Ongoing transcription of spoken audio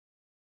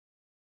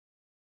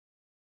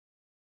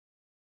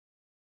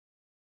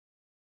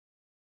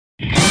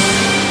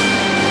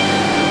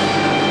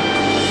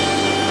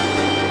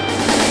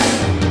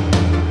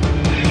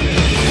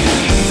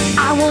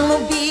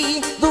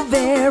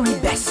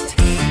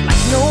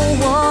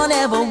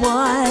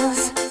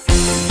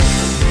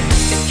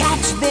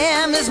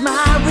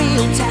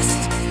real test.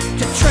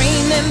 To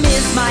train them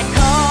is my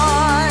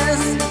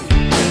cause.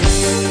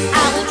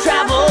 I will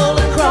travel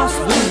across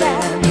the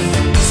land,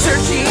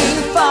 searching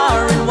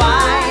far and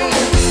wide.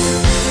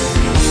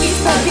 Each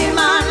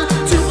Pokemon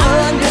to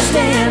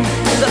understand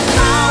the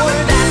power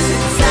that's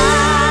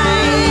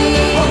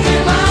inside.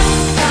 Pokemon,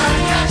 gotta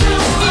catch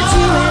 'em all. It's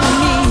you and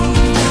me.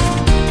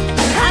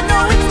 I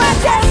know it's my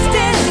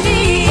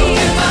destiny.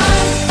 Pokemon,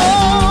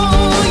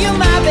 oh, you're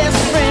my best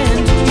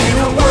friend in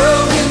a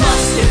world we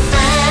must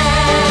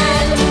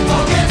defend.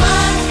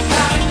 Pokemon,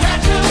 gotta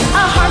catch 'em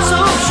all. A heart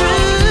so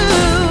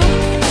true,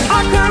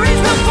 our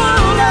courage will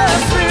pull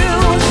us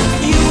through.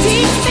 You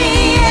teach me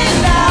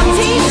and I'll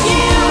teach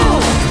you.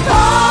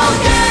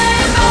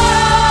 Pokemon,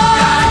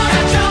 gotta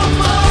catch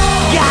 'em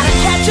all. Gotta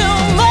catch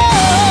 'em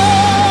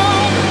all.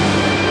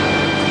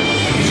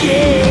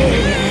 Yeah.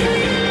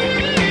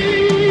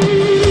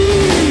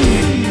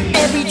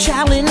 Every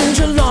challenge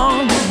along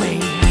the way,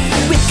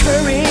 with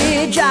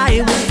courage I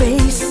will